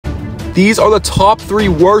These are the top 3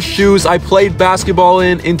 worst shoes I played basketball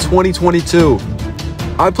in 2022.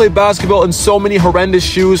 I played basketball in so many horrendous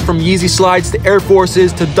shoes, from Yeezy Slides to Air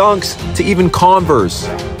Forces to Dunks to even Converse.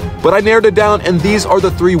 But I narrowed it down, and these are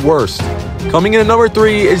the 3 worst. Coming in at number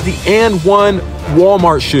 3 is the And1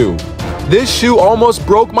 Walmart shoe. This shoe almost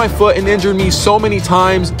broke my foot and injured me so many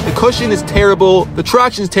times. The cushion is terrible, the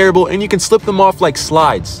traction is terrible, and you can slip them off like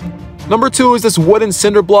slides. Number 2 is this wooden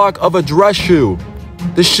cinder block of a dress shoe.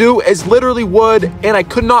 The shoe is literally wood, and I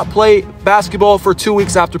could not play basketball for 2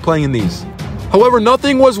 weeks after playing in these. However,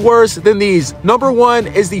 nothing was worse than these. Number 1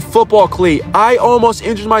 is the football cleat. I almost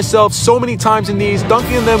injured myself so many times in these.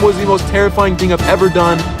 Dunking in them was the most terrifying thing I've ever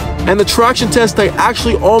done. And the traction test, I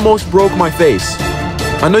actually almost broke my face.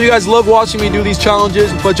 I know you guys love watching me do these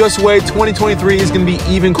challenges, but just wait, 2023 is going to be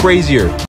even crazier.